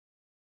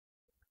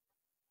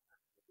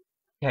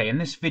Okay, in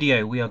this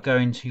video we are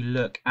going to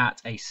look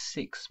at a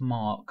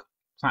 6-mark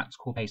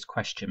practical based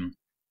question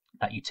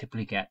that you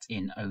typically get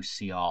in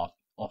OCR,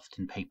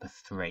 often paper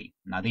 3.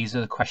 Now these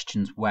are the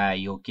questions where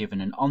you're given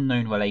an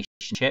unknown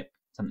relationship,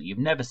 something you've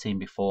never seen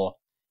before,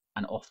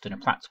 and often a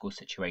practical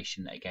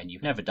situation that again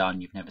you've never done,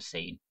 you've never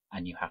seen,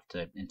 and you have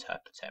to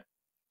interpret it.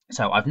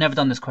 So I've never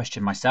done this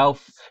question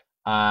myself.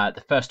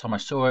 The first time I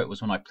saw it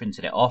was when I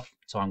printed it off,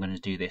 so I'm going to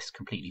do this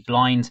completely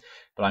blind,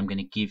 but I'm going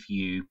to give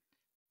you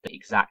the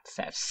exact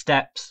set of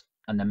steps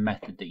and the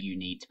method that you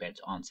need to be able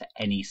to answer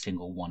any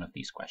single one of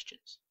these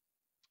questions.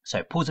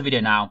 So pause the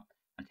video now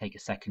and take a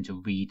second to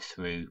read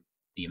through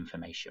the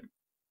information.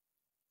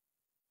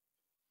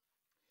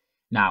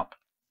 Now,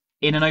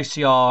 in an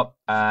OCR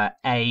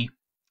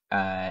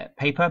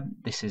paper,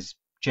 this is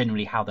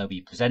generally how they'll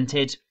be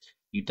presented.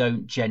 You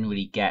don't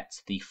generally get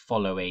the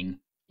following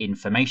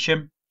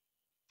information,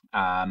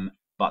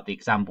 but the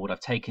exam board I've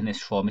taken this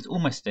from is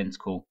almost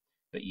identical,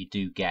 but you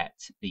do get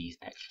these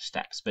extra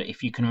steps. But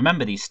if you can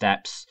remember these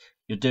steps,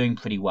 you're doing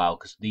pretty well,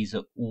 because these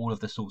are all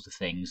of the sorts of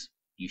things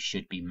you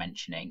should be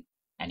mentioning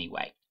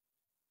anyway.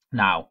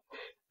 Now,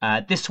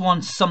 this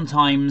one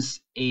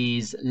sometimes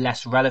is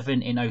less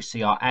relevant in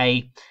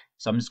OCR,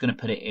 so I'm just going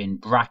to put it in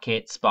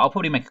brackets, but I'll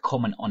probably make a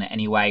comment on it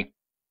anyway,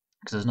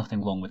 because there's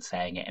nothing wrong with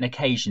saying it, and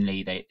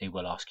occasionally they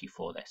will ask you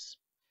for this.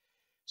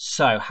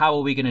 So how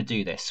are we going to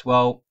do this?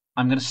 Well,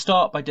 I'm going to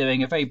start by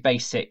doing a very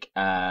basic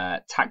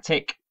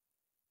tactic,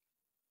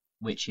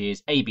 which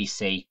is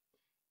ABC,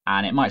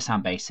 and it might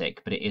sound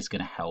basic, but it is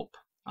going to help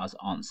us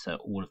answer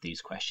all of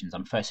these questions.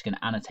 I'm first going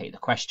to annotate the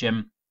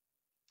question.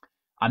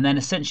 I'm then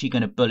essentially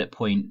going to bullet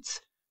point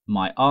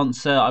my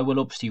answer. I will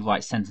obviously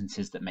write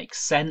sentences that make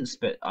sense,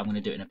 but I'm going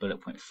to do it in a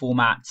bullet point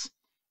format.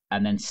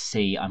 And then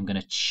I'm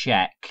going to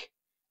check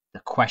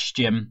the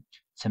question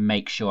to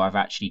make sure I've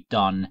actually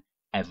done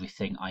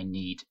everything I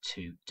need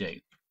to do.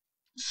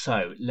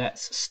 So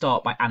let's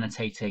start by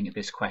annotating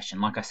this question.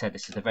 Like I said,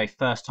 this is the very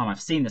first time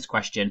I've seen this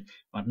question.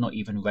 I've not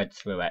even read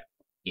through it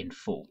in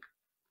full.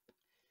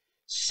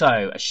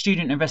 So a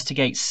student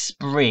investigates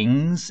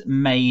springs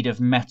made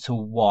of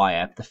metal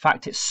wire. The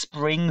fact it's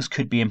springs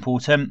could be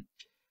important.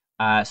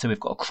 So we've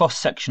got a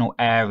cross-sectional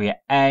area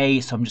A.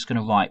 So I'm just going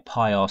to write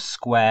pi r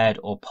squared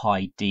or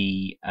pi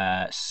d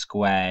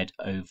squared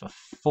over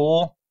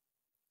 4.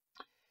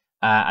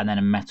 And then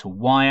a metal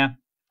wire.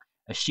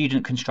 A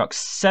student constructs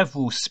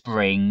several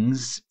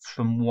springs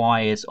from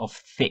wires of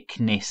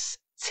thickness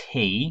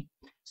T.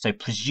 So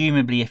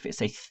presumably if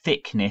it's a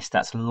thickness,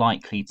 that's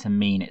likely to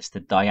mean it's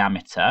the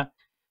diameter.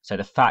 So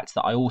the fact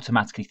that I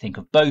automatically think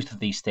of both of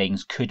these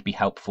things could be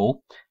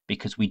helpful,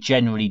 because we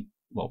generally,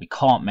 we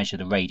can't measure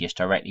the radius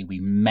directly, we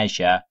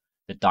measure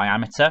the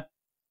diameter.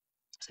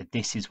 So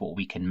this is what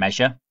we can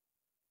measure.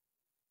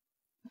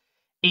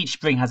 Each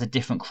spring has a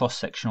different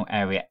cross-sectional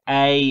area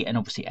A, and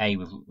obviously A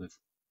we've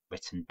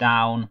written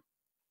down.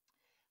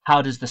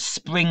 How does the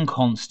spring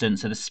constant,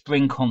 so the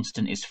spring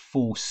constant is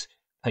force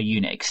per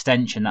unit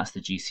extension, that's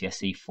the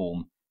GCSE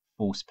form,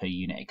 force per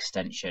unit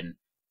extension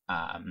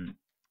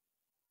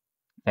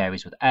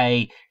varies with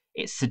A.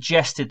 It's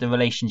suggested the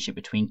relationship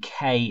between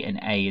K and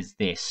A is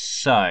this.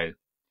 So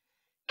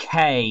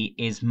K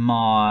is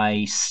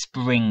my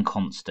spring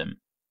constant.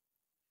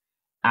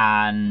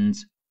 And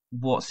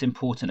what's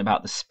important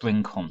about the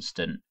spring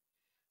constant?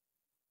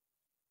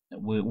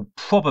 We're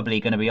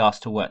probably going to be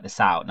asked to work this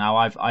out. Now,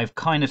 I've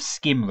kind of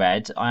skim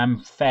read. I am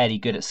fairly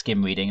good at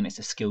skim reading, and it's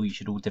a skill you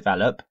should all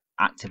develop,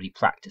 actively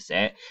practice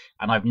it.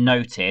 And I've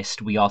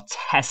noticed we are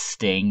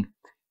testing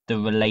the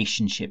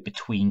relationship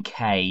between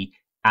K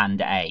and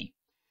A.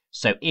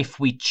 So if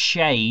we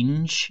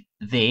change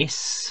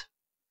this,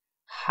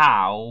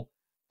 how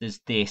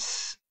does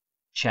this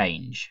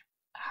change?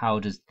 How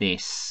does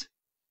this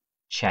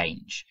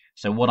change?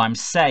 So what I'm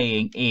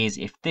saying is,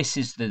 if this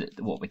is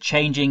what we're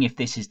changing, if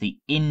this is the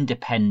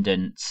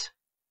independent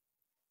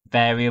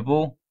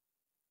variable,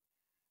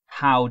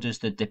 how does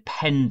the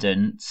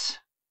dependent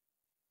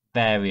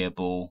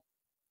variable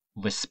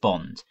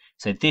respond?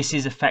 So this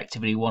is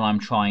effectively what I'm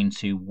trying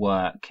to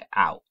work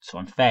out. So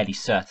I'm fairly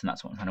certain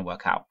that's what I'm trying to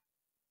work out.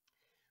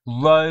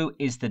 Rho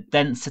is the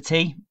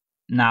density.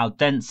 Now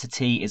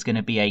density is going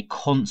to be a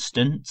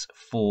constant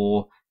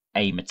for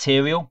a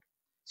material.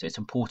 So it's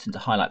important to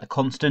highlight the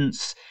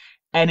constants.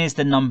 N is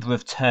the number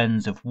of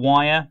turns of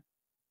wire,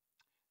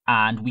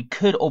 and we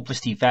could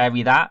obviously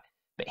vary that,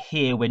 but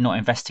here we're not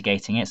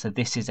investigating it, so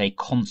this is a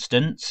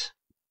constant.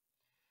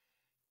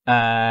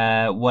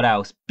 What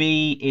else?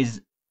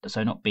 Beta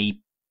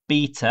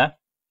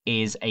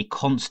is a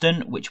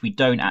constant, which we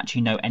don't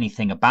actually know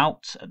anything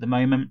about at the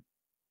moment.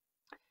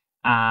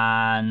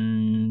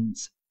 And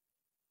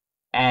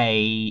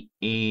A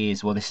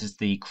is, this is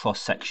the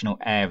cross-sectional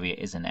area,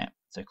 isn't it?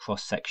 So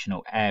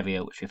cross-sectional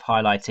area, which we've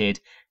highlighted,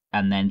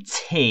 and then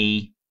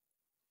T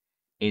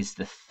is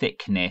the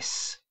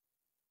thickness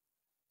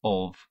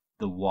of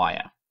the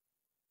wire.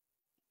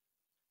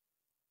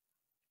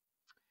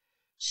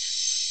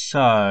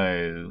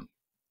 So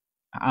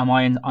am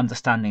I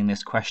understanding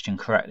this question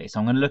correctly? So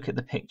I'm going to look at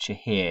the picture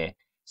here.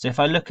 So if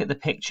I look at the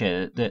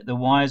picture, the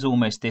wire is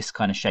almost this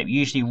kind of shape.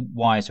 Usually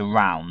wires are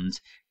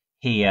round.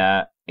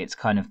 Here, it's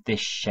kind of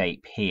this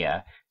shape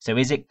here. So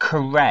is it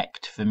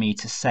correct for me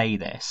to say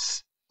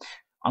this?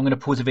 I'm going to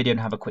pause the video and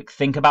have a quick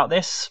think about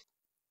this.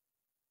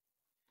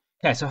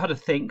 Okay, so I had to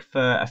think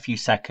for a few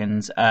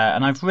seconds,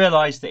 and I've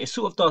realised that it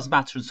sort of does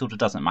matter and sort of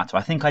doesn't matter.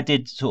 I think I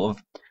did sort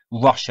of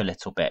rush a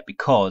little bit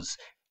because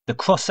the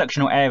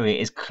cross-sectional area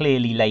is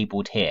clearly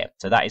labelled here.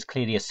 So that is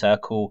clearly a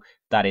circle.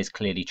 That is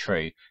clearly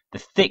true. The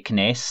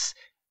thickness,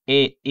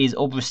 it is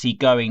obviously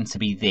going to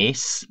be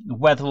this.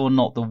 Whether or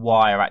not the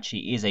wire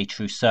actually is a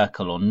true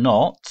circle or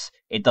not,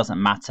 it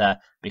doesn't matter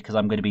because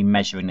I'm going to be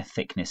measuring the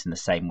thickness in the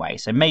same way.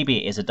 So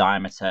maybe it is a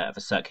diameter of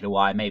a circular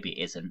wire, maybe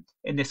it isn't.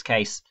 In this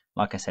case,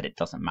 like I said, it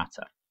doesn't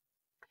matter.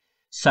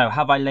 So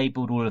have I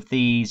labelled all of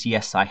these?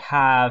 Yes, I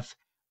have.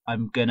 I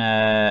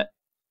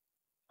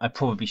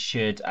probably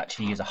should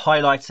actually use a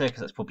highlighter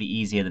because that's probably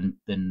easier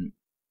than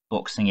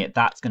boxing it.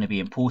 That's going to be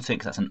important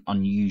because that's an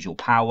unusual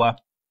power.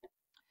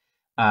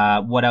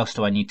 What else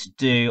do I need to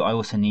do? I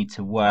also need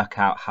to work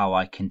out how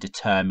I can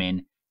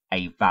determine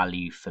a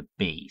value for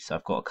B. So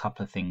I've got a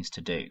couple of things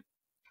to do.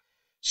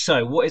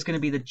 So what is going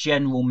to be the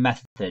general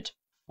method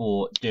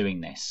for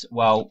doing this?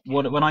 Well,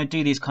 when I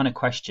do these kind of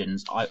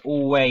questions, I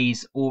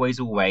always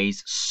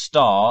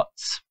start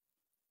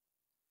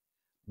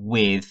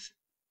with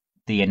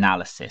the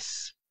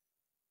analysis.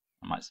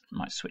 I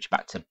might switch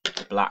back to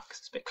black,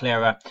 it's a bit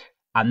clearer.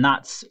 And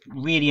that's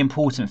really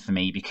important for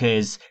me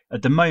because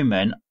at the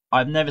moment,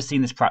 I've never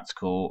seen this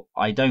practical.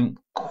 I don't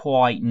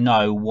quite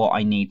know what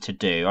I need to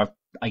do.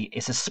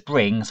 It's a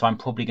spring, so I'm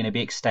probably going to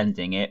be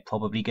extending it,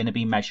 probably going to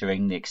be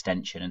measuring the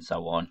extension and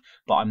so on,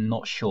 but I'm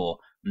not sure.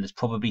 And there's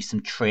probably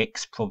some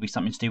tricks, probably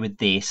something to do with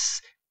this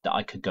that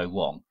I could go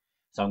wrong.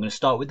 So I'm going to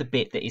start with the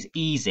bit that is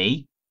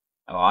easy,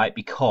 all right,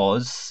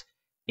 because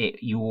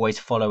you always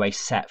follow a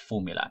set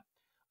formula.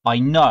 I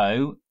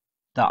know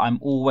that I'm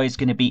always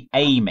going to be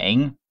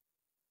aiming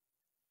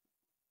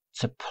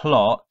to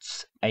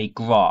plot a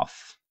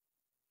graph.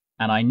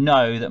 And I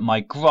know that my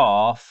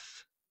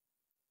graph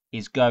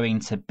is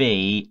going to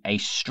be a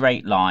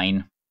straight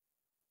line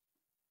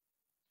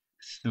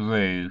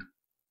through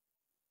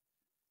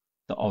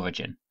the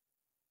origin.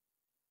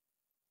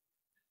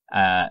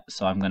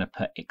 So I'm going to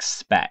put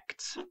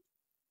expect.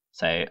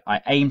 So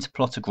I aim to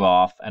plot a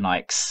graph and I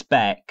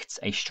expect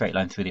a straight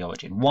line through the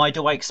origin. Why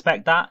do I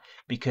expect that?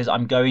 Because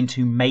I'm going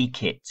to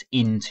make it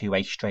into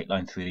a straight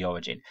line through the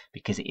origin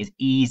because it is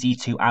easy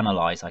to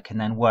analyze. I can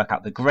then work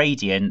out the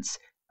gradients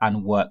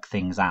and work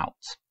things out.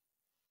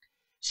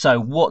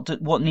 So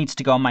what needs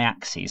to go on my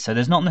axes? So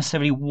there's not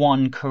necessarily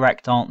one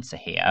correct answer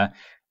here.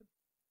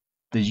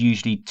 There's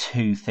usually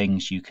two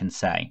things you can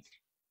say.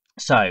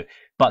 So,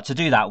 but to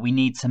do that, we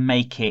need to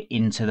make it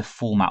into the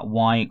format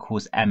y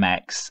equals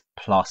mx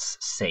plus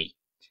c.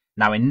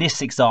 Now, in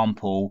this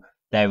example,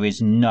 there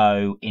is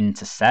no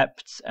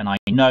intercept, and I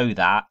know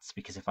that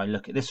because if I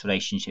look at this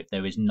relationship,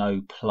 there is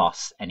no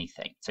plus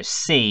anything. So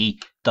c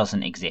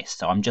doesn't exist.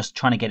 So I'm just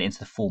trying to get it into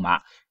the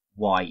format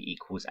y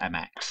equals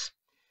mx.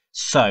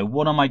 So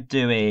what am I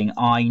doing?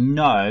 I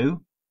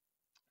know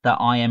that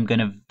I am going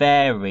to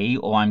vary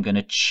or I'm going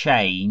to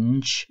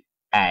change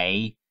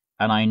a,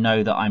 and I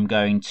know that I'm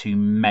going to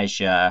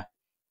measure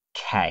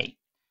k.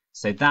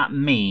 So that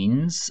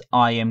means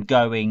I am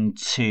going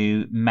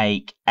to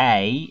make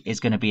a is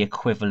going to be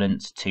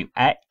equivalent to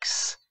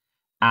x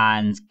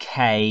and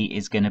k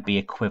is going to be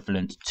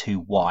equivalent to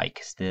y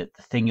because the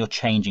thing you're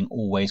changing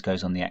always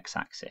goes on the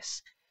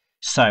x-axis.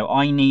 So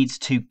I need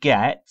to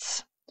get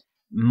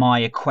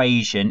my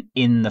equation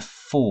in the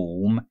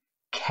form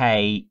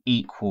k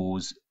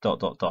equals ...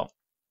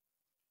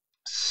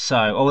 So,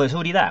 oh, it's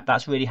already there.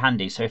 That's really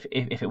handy. So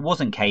if it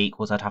wasn't k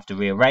equals, I'd have to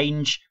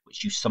rearrange,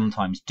 which you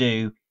sometimes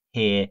do.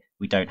 Here,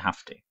 we don't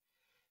have to.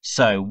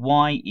 So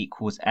y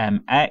equals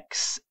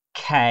mx,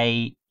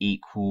 k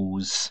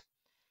equals,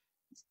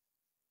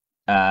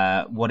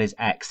 what is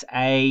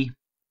xa?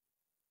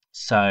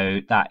 So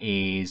that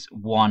is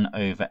 1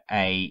 over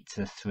a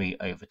to the 3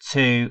 over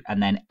 2.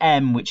 And then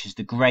m, which is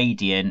the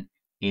gradient,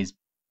 is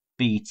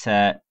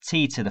beta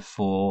t to the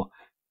 4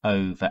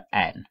 over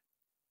n.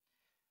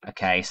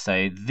 Okay,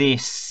 so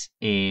this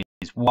is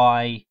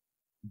y,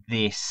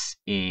 this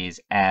is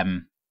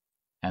m,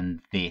 and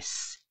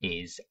this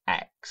is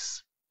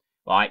x.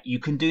 Right, you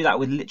can do that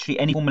with literally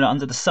any formula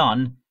under the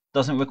sun.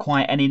 Doesn't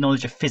require any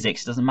knowledge of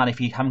physics. It doesn't matter if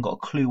you haven't got a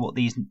clue what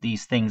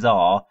these things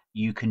are.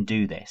 You can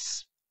do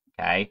this,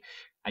 okay?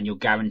 And you're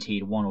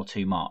guaranteed 1 or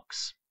 2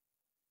 marks.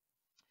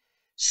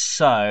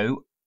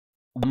 So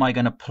what am I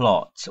going to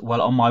plot?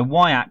 Well, on my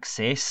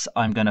y-axis,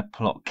 I'm going to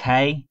plot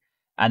k.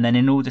 And then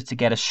in order to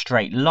get a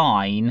straight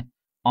line,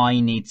 I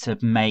need to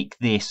make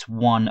this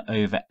 1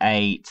 over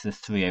a to the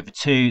 3 over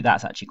 2.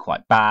 That's actually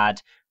quite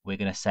bad. We're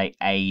going to say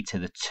a to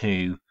the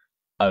 2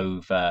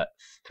 over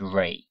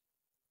 3.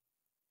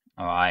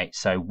 All right,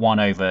 so 1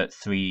 over a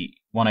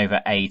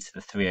to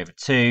the 3 over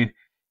 2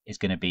 is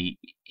going to be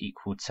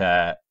equal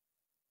to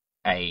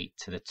a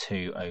to the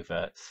 2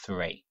 over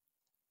 3.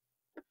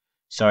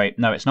 Sorry,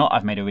 no, it's not.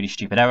 I've made a really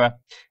stupid error.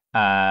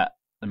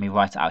 let me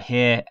write it out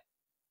here.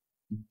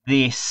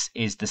 This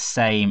is the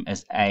same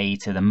as a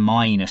to the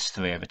minus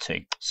 3 over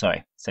 2.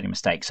 Sorry, silly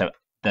mistake. So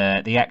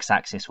the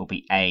x-axis will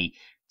be a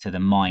to the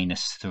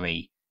minus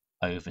 3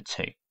 over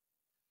 2.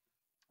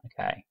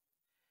 Okay.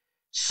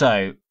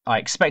 So I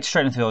expect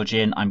straight line through the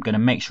origin. I'm going to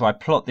make sure I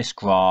plot this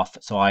graph.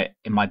 So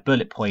in my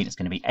bullet point, it's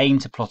going to be aim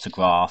to plot a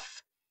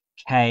graph,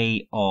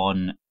 k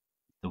on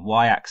the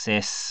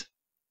y-axis,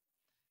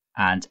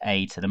 and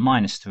a to the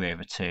minus 3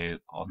 over 2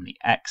 on the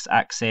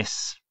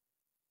x-axis.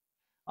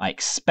 I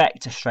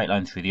expect a straight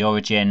line through the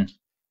origin.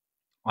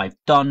 I've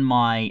done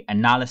my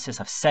analysis.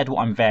 I've said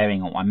what I'm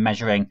varying or what I'm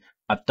measuring.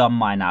 I've done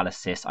my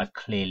analysis. I've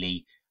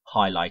clearly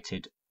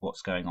highlighted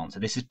what's going on. So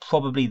this is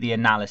probably the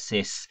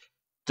analysis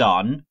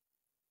done.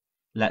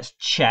 Let's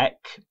check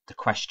the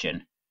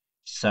question.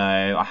 So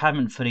I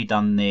haven't fully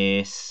done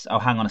this. Oh,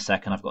 hang on a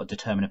second. I've got to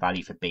determine a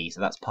value for b. So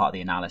that's part of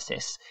the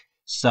analysis.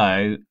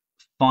 So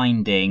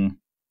finding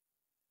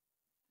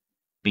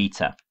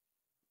beta.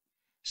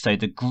 So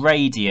the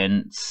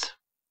gradient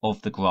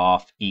of the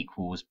graph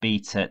equals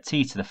beta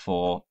t to the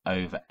 4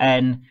 over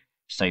n.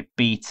 So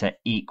beta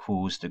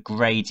equals the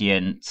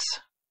gradient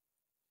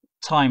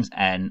times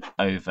n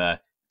over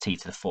t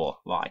to the 4.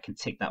 Right, I can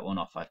tick that one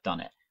off. I've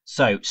done it.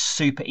 So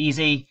super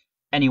easy.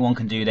 Anyone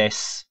can do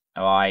this.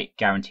 All right,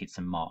 guaranteed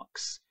some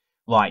marks.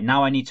 Right,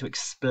 now I need to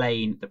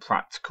explain the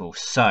practical.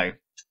 So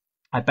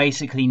I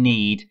basically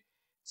need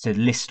to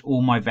list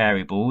all my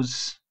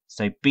variables.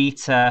 So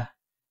beta,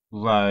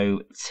 rho,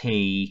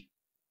 t,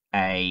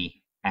 a,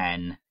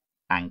 n,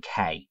 and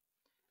k.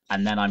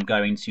 And then I'm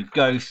going to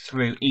go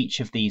through each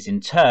of these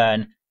in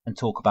turn and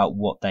talk about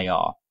what they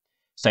are.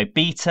 So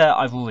beta,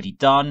 I've already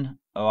done.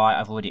 All right,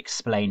 I've already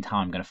explained how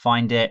I'm going to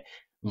find it.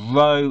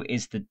 Rho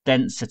is the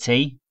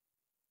density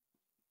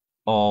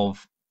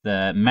of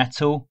the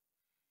metal.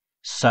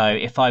 So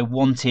if I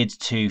wanted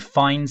to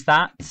find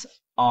that,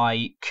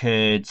 I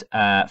could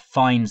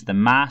find the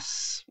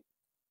mass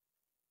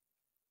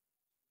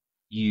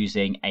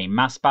using a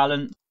mass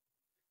balance.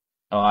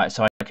 All right,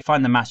 so I can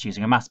find the mass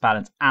using a mass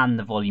balance and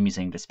the volume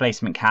using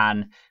displacement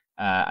can,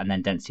 and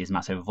then density is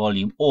mass over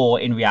volume. Or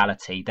in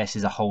reality, this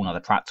is a whole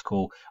nother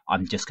practical.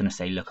 I'm just going to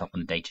say look up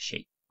on the data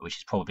sheet, which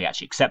is probably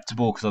actually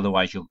acceptable because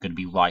otherwise you're going to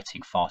be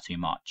writing far too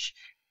much.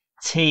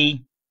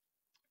 T,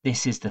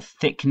 this is the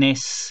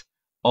thickness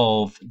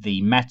of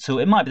the metal.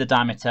 It might be the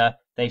diameter.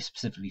 They've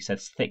specifically said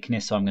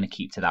thickness, so I'm going to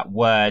keep to that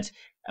word.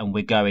 And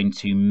we're going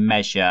to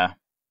measure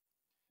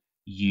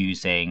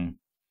using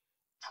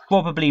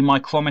probably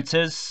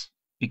micrometers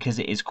because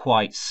it is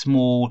quite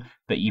small,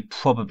 but you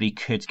probably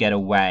could get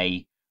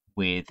away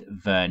with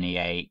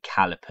vernier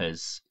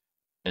calipers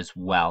as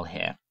well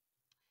here.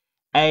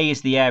 A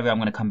is the area I'm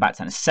going to come back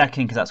to in a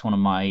second because that's one of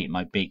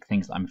my big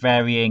things that I'm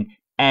varying.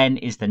 N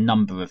is the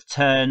number of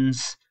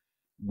turns,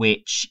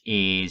 which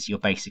is you're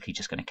basically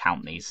just going to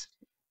count these.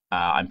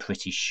 I'm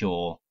pretty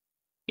sure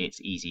it's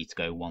easy to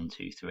go 1,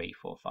 2, 3,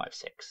 4, 5,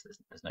 6.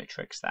 There's no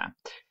tricks there.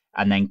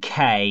 And then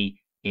K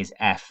is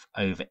F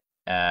over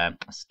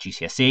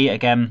GCSE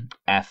again,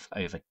 F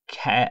over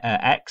K,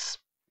 X.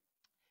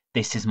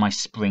 This is my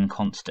spring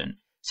constant.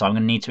 So I'm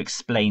going to need to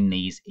explain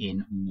these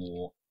in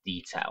more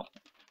detail.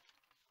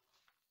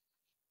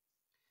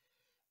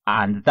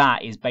 And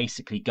that is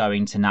basically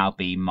going to now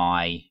be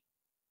my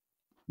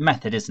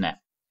method, isn't it?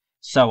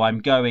 So I'm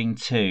going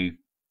to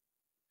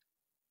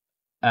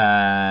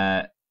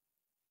so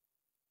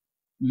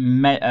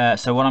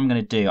what I'm going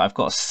to do, I've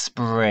got a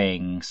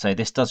spring, so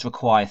this does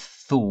require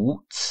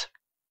thought.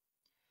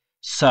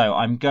 So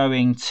I'm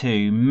going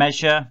to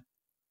measure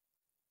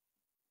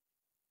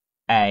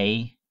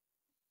A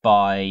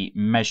by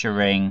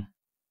measuring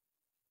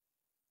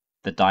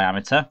the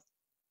diameter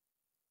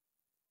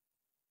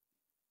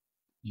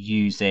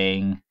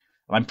using,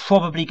 I'm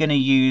probably going to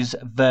use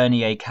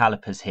vernier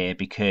calipers here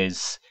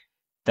because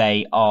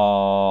they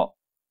are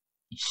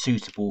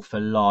suitable for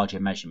larger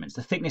measurements.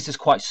 The thickness is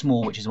quite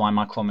small, which is why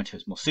micrometer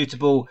is more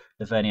suitable.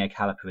 The vernier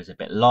caliper is a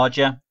bit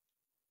larger.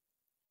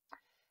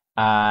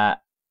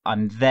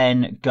 I'm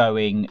then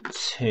going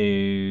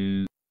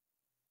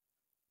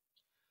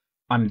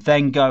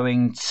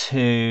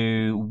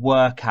to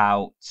work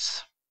out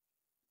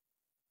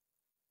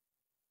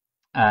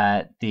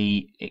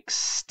the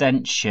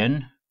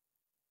extension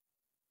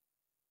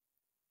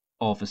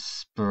of a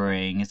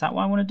spring. Is that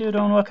what I want to do? Do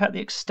I want to work out the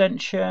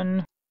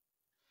extension?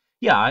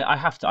 Yeah, I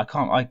have to.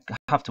 I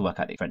have to work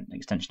out the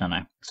extension, don't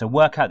I? So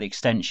work out the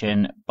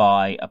extension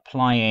by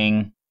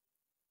applying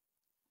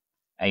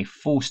a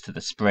force to the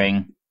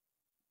spring,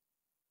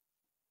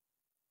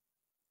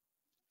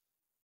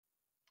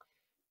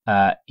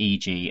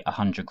 e.g.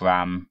 100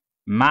 gram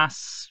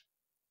mass,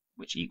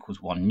 which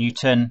equals 1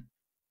 Newton,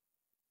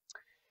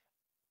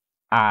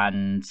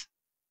 and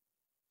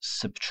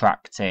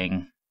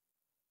subtracting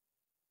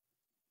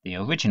the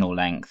original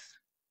length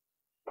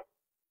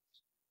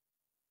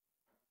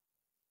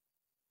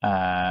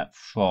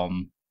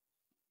from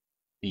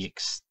the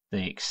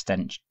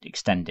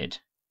extended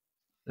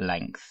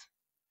length.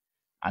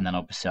 And then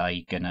obviously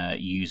I'm going to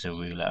use a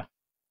ruler,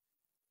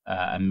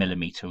 a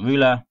millimeter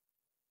ruler,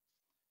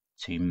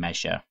 to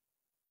measure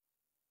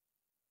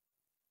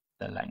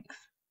the length.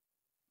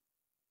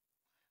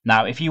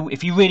 Now, if you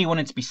really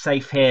wanted to be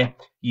safe here,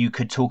 you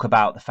could talk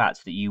about the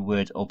fact that you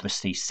would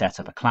obviously set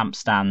up a clamp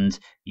stand,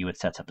 you would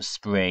set up a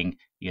spring,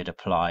 you'd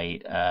apply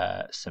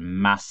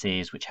some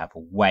masses which have a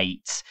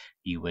weight,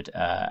 you would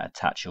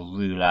attach a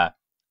ruler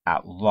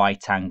at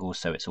right angles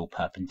so it's all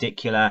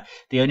perpendicular.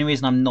 The only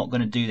reason I'm not going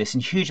to do this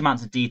in huge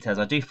amounts of details,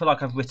 I do feel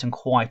like I've written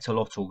quite a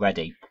lot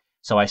already.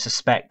 So I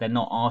suspect they're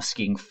not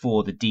asking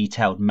for the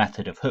detailed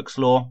method of Hooke's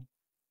law.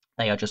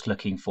 They are just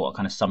looking for a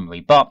kind of summary.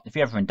 But if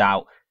you're ever in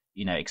doubt,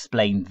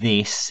 explain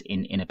this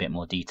in a bit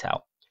more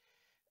detail.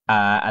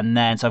 And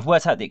then, so I've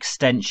worked out the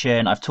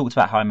extension. I've talked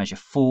about how I measure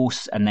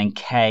force, and then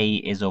K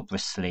is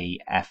obviously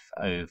F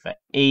over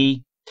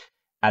E.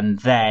 And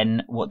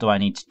then what do I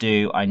need to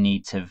do? I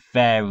need to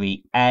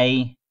vary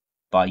A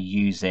by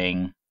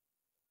using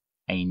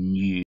a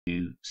new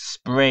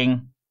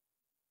spring,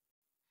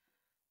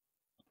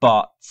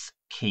 but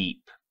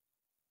keep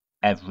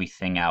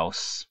everything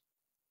else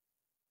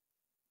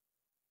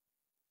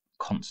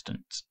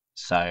constant.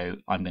 So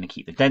I'm going to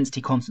keep the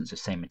density constant, so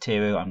same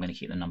material. I'm going to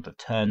keep the number of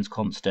turns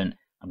constant.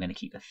 I'm going to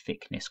keep the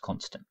thickness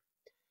constant.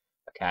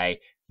 Okay,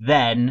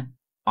 then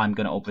I'm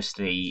going to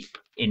obviously,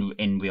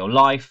 in real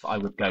life, I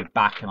would go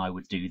back and I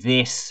would do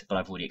this, but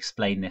I've already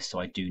explained this, so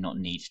I do not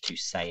need to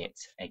say it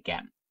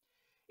again.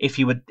 If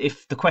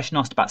the question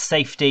asked about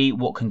safety,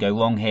 what can go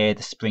wrong here?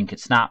 The spring could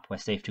snap. Where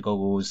safety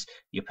goggles,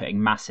 you're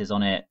putting masses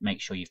on it.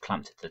 Make sure you've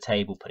clamped it to the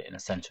table, put it in the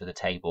center of the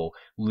table.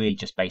 Really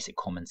just basic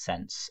common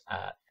sense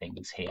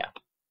things here.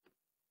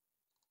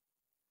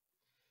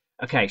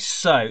 Okay,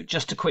 so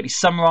just to quickly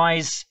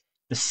summarize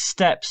the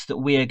steps that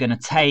we are going to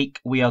take,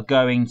 we are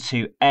going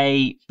to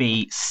A,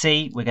 B,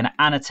 C. We're going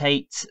to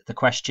annotate the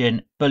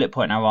question, bullet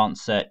point our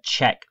answer,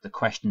 check the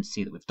question to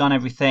see that we've done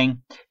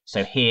everything.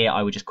 So here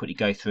I would just quickly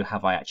go through,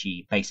 have I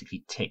actually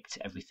basically ticked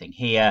everything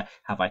here?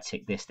 Have I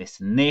ticked this, this,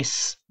 and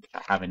this, which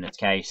I have in this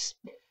case.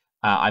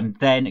 I'm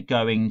then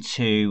going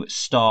to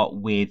start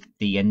with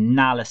the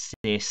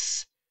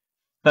analysis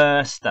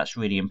first. That's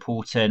really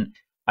important.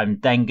 I'm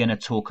then going to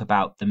talk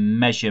about the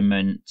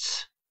measurement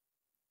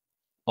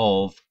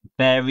of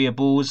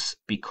variables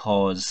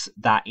because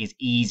that is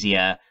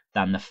easier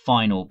than the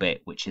final bit,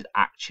 which is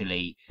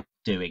actually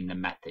doing the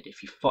method.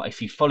 If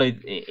you follow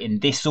in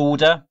this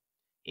order,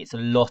 it's a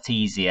lot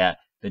easier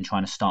than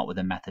trying to start with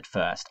the method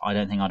first. I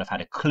don't think I'd have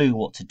had a clue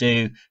what to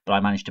do, but I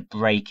managed to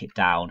break it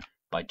down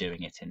by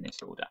doing it in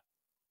this order.